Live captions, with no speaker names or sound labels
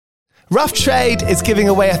Rough Trade is giving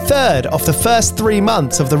away a third of the first 3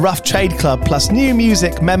 months of the Rough Trade Club plus new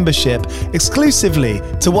music membership exclusively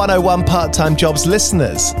to 101 Part-Time Jobs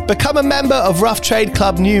listeners. Become a member of Rough Trade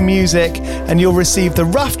Club New Music and you'll receive the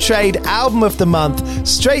Rough Trade Album of the Month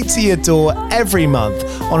straight to your door every month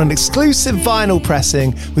on an exclusive vinyl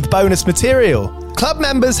pressing with bonus material. Club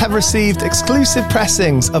members have received exclusive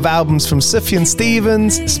pressings of albums from Sufjan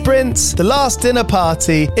Stevens, Sprints, The Last Dinner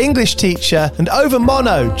Party, English Teacher, and Over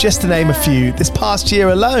Mono, just to name a few, this past year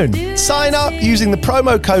alone. Sign up using the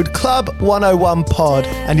promo code CLUB101POD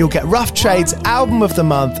and you'll get Rough Trade's Album of the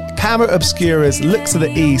Month, Camera Obscura's Look to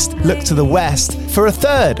the East, Look to the West for a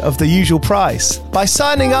third of the usual price. By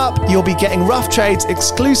signing up, you'll be getting Rough Trade's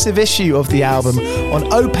exclusive issue of the album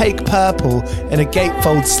on opaque purple in a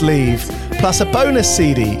gatefold sleeve, plus a bonus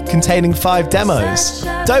CD containing 5 demos.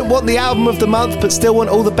 Don't want the album of the month but still want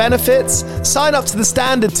all the benefits? Sign up to the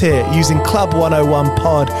standard tier using Club 101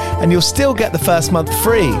 Pod and you'll still get the first month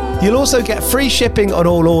free. You'll also get free shipping on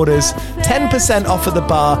all orders, 10% off at the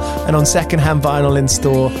bar and on secondhand vinyl in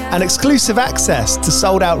store, and exclusive access to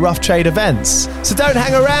sold out Rough Trade events. So don't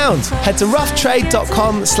hang around. Head to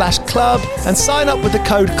roughtrade.com/club and sign up with the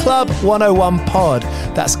code CLUB101POD.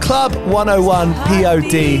 That's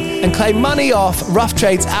CLUB101POD and claim money off Rough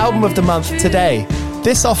Trade's Album of the Month today.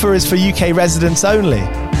 This offer is for UK residents only.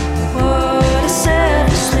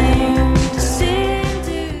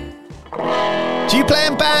 Do you play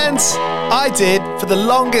in bands? I did for the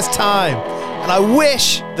longest time. And I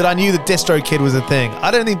wish that I knew that DistroKid was a thing.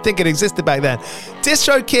 I don't even think it existed back then.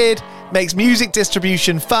 DistroKid makes music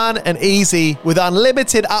distribution fun and easy with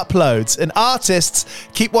unlimited uploads, and artists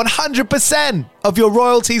keep 100% of your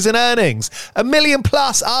royalties and earnings. 1 million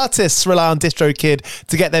plus artists rely on DistroKid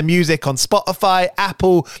to get their music on Spotify,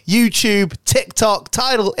 Apple, YouTube, TikTok,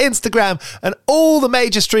 Tidal, Instagram, and all the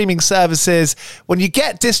major streaming services. When you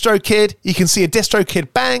get DistroKid, you can see a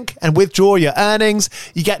DistroKid bank and withdraw your earnings.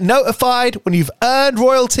 You get notified when you've earned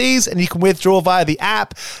royalties and you can withdraw via the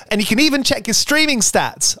app. And you can even check your streaming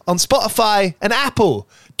stats on Spotify and Apple.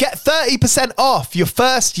 Get 30% off your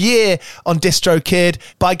first year on DistroKid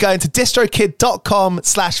by going to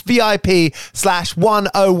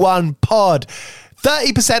distrokid.com/VIP/101pod.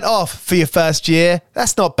 30% off for your first year.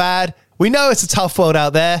 That's not bad. We know it's a tough world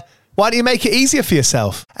out there. Why don't you make it easier for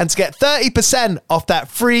yourself? And to get 30% off that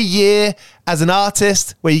free year as an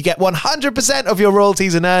artist, where you get 100% of your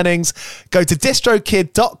royalties and earnings, go to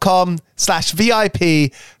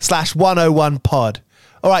distrokid.com/VIP/101pod.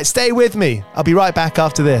 All right, stay with me. I'll be right back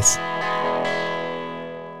after this.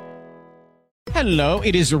 Hello,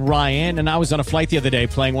 it is Ryan, and I was on a flight the other day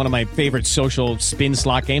playing one of my favorite social spin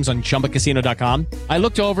slot games on ChumbaCasino.com. I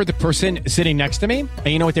looked over at the person sitting next to me, and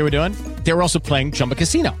you know what they were doing? They were also playing Chumba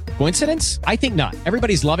Casino. Coincidence? I think not.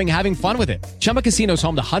 Everybody's loving having fun with it. Chumba Casino is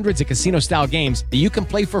home to hundreds of casino-style games that you can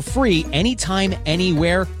play for free anytime,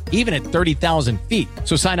 anywhere, even at 30,000 feet.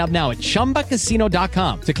 So sign up now at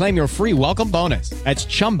ChumbaCasino.com to claim your free welcome bonus. That's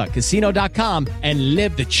ChumbaCasino.com and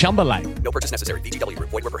live the Chumba life. No purchase necessary. VGW.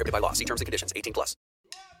 Void where prohibited by law. See terms and conditions. 18 plus.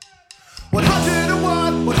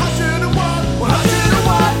 101, 101, 101,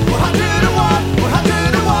 101, 101,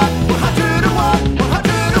 101, 101, 101,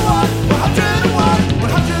 101, 101,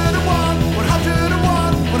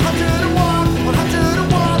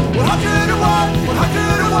 101,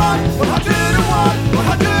 101, 101,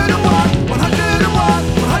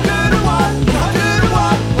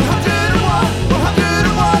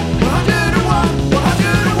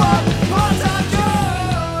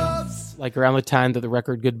 like around the time that the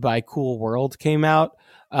record Goodbye Cool World came out.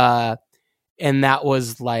 And that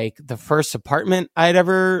was like the first apartment I'd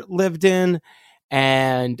ever lived in.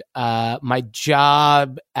 And my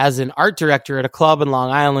job as an art director at a club in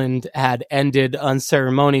Long Island had ended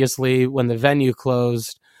unceremoniously when the venue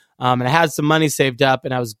closed. And I had some money saved up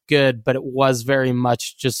and I was good, but it was very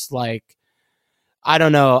much just like, I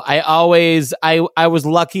don't know. I was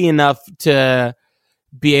lucky enough to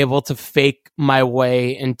be able to fake my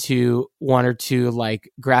way into one or two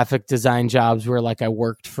like graphic design jobs where like I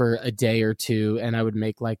worked for a day or two and I would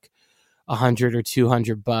make like $100 or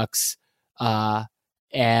 $200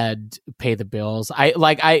 and pay the bills.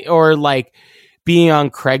 Or being on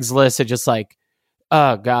Craigslist and just like,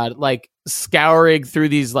 oh God, like scouring through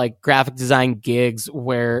these like graphic design gigs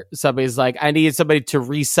where somebody's like, I need somebody to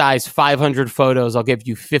resize 500 photos. I'll give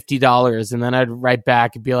you $50. And then I'd write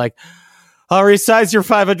back and be like, I'll resize your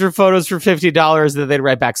 500 photos for $50. And then they'd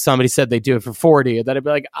write back, somebody said they do it for 40. And then I'd be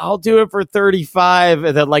like, I'll do it for 35.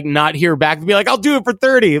 And then like not hear back and be like, I'll do it for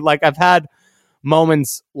 30. Like I've had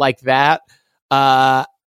moments like that.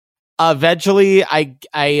 Eventually I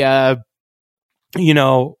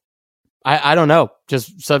I don't know.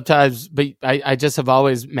 Just sometimes, but I just have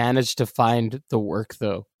always managed to find the work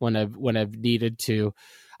though when I've needed to,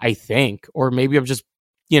 I think, or maybe I'm just,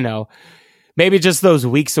 maybe just those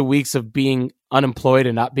weeks of being unemployed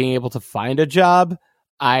and not being able to find a job.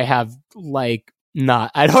 I have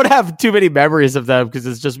I don't have too many memories of them because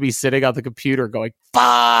it's just me sitting on the computer going,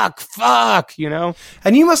 fuck,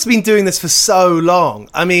 And you must have been doing this for so long.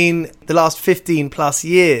 I mean, the last 15 plus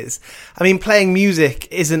years. I mean, playing music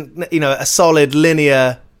isn't, a solid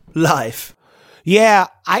linear life. Yeah,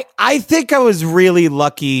 I think I was really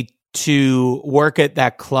lucky to work at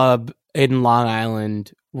that club in Long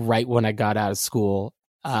Island right when I got out of school,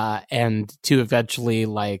 and to eventually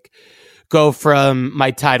go from my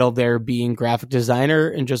title there being graphic designer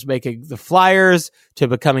and just making the flyers to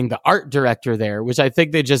becoming the art director there, which I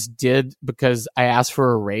think they just did because I asked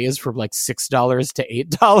for a raise from $6 to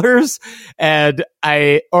 $8. And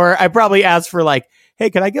I probably asked for hey,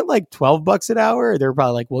 can I get $12 an hour? They're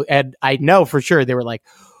probably well, and I know for sure they were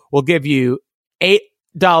we'll give you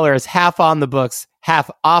 $8, half on the books, half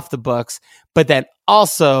off the books, but then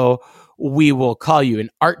also we will call you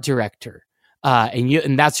an art director.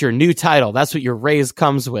 And that's your new title. That's what your raise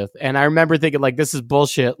comes with. And I remember thinking this is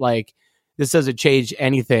bullshit. This doesn't change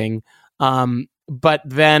anything. But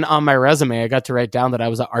then on my resume, I got to write down that I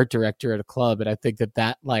was an art director at a club. And I think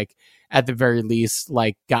that at the very least,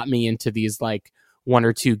 got me into these one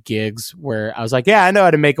or two gigs where I was yeah, I know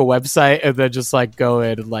how to make a website, and then just go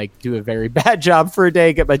in and do a very bad job for a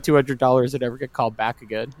day, get my $200 and never get called back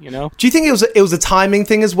again, Do you think it was a timing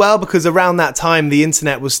thing as well? Because around that time, the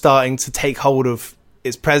internet was starting to take hold of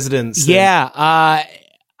its precedence. Yeah,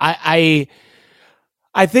 I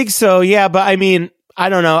think so. Yeah, but I mean, I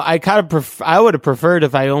don't know. I kind of I would have preferred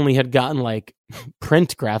if I only had gotten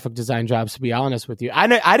print graphic design jobs, to be honest with you. I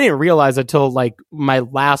didn't realize until my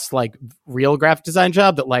last real graphic design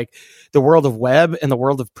job that the world of web and the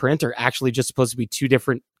world of print are actually just supposed to be two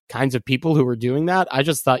different kinds of people who were doing that. I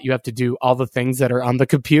just thought you have to do all the things that are on the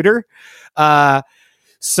computer.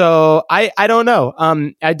 So I don't know.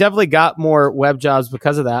 I definitely got more web jobs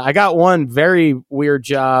because of that. I got one very weird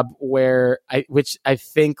job which I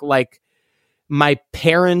think my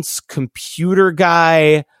parents' computer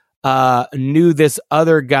guy knew this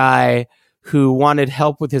other guy who wanted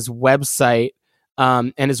help with his website.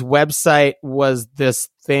 And his website was this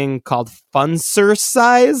thing called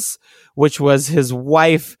Funcercise, which was his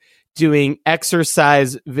wife doing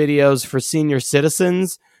exercise videos for senior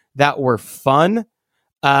citizens that were fun.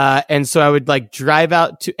 And so I would drive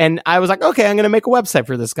out to, and I was okay, I'm going to make a website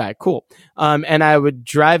for this guy. Cool. And I would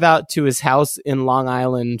drive out to his house in Long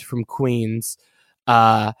Island from Queens.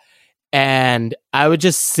 And I would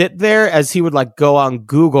just sit there as he would go on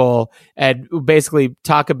Google and basically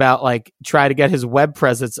talk about try to get his web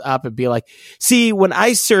presence up and be see, when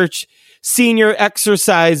I search senior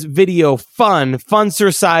exercise video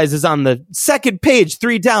Funcercise is on the second page,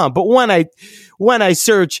 3 down. But when I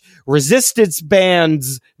search resistance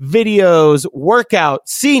bands videos workout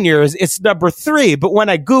seniors, it's number 3. But when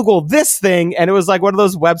I Google this thing, and it was one of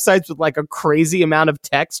those websites with a crazy amount of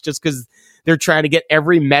text just because they're trying to get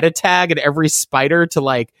every meta tag and every spider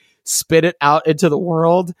to spit it out into the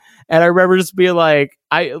world. And I remember just being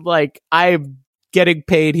I'm getting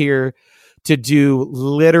paid here to do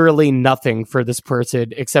literally nothing for this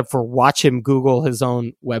person except for watch him Google his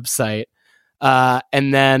own website.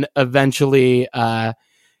 And then eventually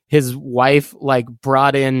his wife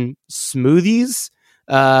brought in smoothies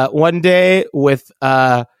one day with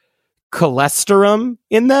cholesterol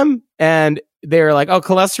in them, and they were oh,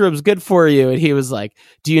 cholesterol's good for you. And he was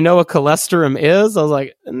do you know what cholesterol is? I was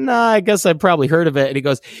nah, I guess I probably heard of it. And he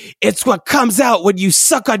goes, it's what comes out when you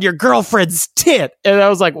suck on your girlfriend's tit. And I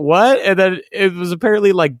was what? And then it was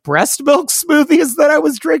apparently breast milk smoothies that I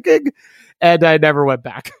was drinking. And I never went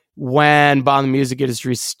back. When Bomb the Music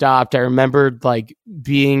Industry stopped, I remembered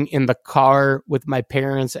being in the car with my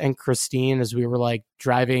parents and Christine as we were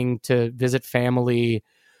driving to visit family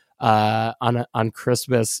on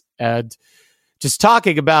Christmas, and just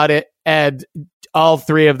talking about it, and all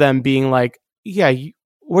 3 of them being yeah,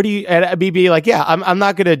 what do you, and me being yeah, I'm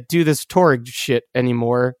not gonna do this touring shit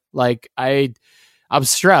anymore. I'm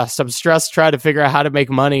stressed trying to figure out how to make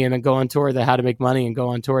money and then go on tour, then how to make money and go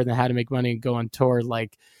on tour, then how to make money and go on tour.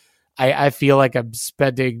 I feel I'm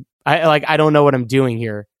spending, I don't know what I'm doing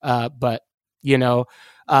here, but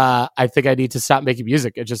I think I need to stop making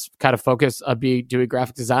music and just kind of focus on doing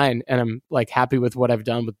graphic design. And I'm happy with what I've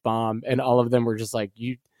done with Bomb. And all of them were just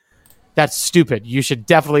that's stupid. You should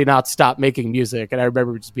definitely not stop making music. And I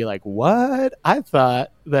remember just be what? I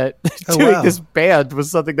thought that doing this band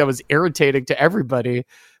was something that was irritating to everybody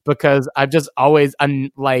because I've just always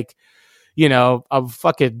I'm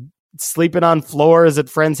fucking sleeping on floors at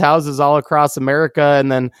friends' houses all across America,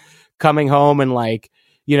 and then coming home and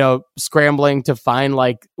scrambling to find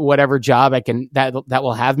like whatever job I can that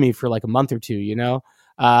will have me for like a month or two,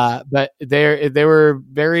 but they were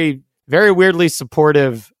very, very weirdly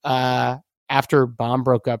supportive after Bomb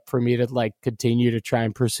broke up for me to like continue to try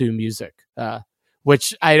and pursue music,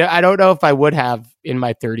 which I don't know if I would have in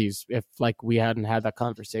my 30s if like we hadn't had that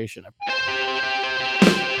conversation.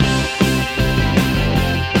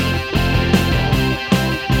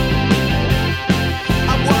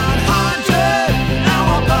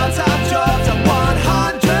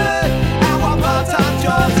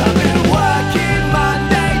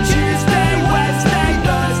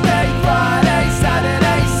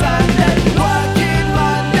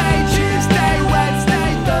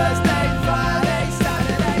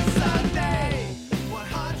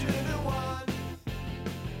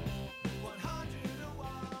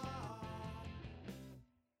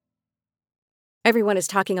 Everyone is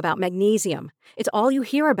talking about magnesium. It's all you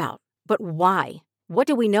hear about. But why? What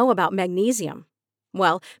do we know about magnesium?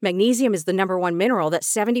 Well, magnesium is the number one mineral that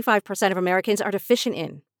 75% of Americans are deficient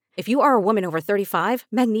in. If you are a woman over 35,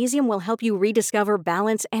 magnesium will help you rediscover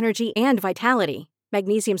balance, energy, and vitality.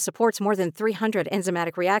 Magnesium supports more than 300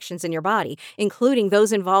 enzymatic reactions in your body, including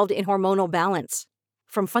those involved in hormonal balance.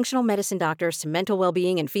 From functional medicine doctors to mental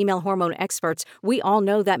well-being and female hormone experts, we all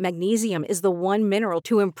know that magnesium is the one mineral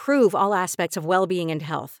to improve all aspects of well-being and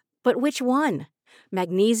health. But which one?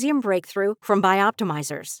 Magnesium Breakthrough from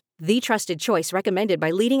Bioptimizers, the trusted choice recommended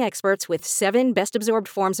by leading experts with 7 best-absorbed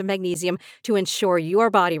forms of magnesium to ensure your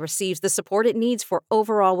body receives the support it needs for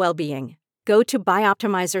overall well-being. Go to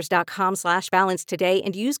bioptimizers.com/balance today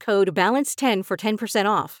and use code BALANCE10 for 10%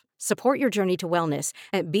 off. Support your journey to wellness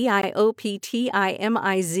at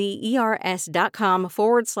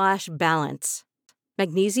bioptimizers.com/balance.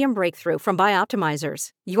 Magnesium Breakthrough from Bioptimizers,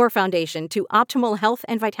 your foundation to optimal health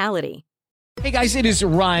and vitality. Hey guys, it is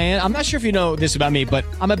Ryan. I'm not sure if you know this about me, but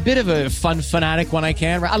I'm a bit of a fun fanatic when I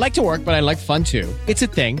can. I like to work, but I like fun too. It's a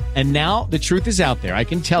thing. And now the truth is out there. I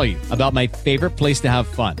can tell you about my favorite place to have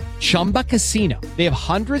fun. Chumba Casino. They have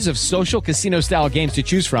hundreds of social casino style games to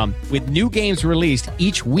choose from with new games released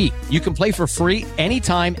each week. You can play for free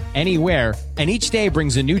anytime, anywhere. And each day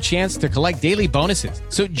brings a new chance to collect daily bonuses.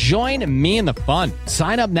 So join me in the fun.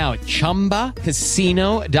 Sign up now at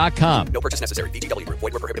ChumbaCasino.com. No purchase necessary. VGW Group.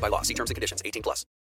 Void where prohibited by law. See terms and conditions. 18+.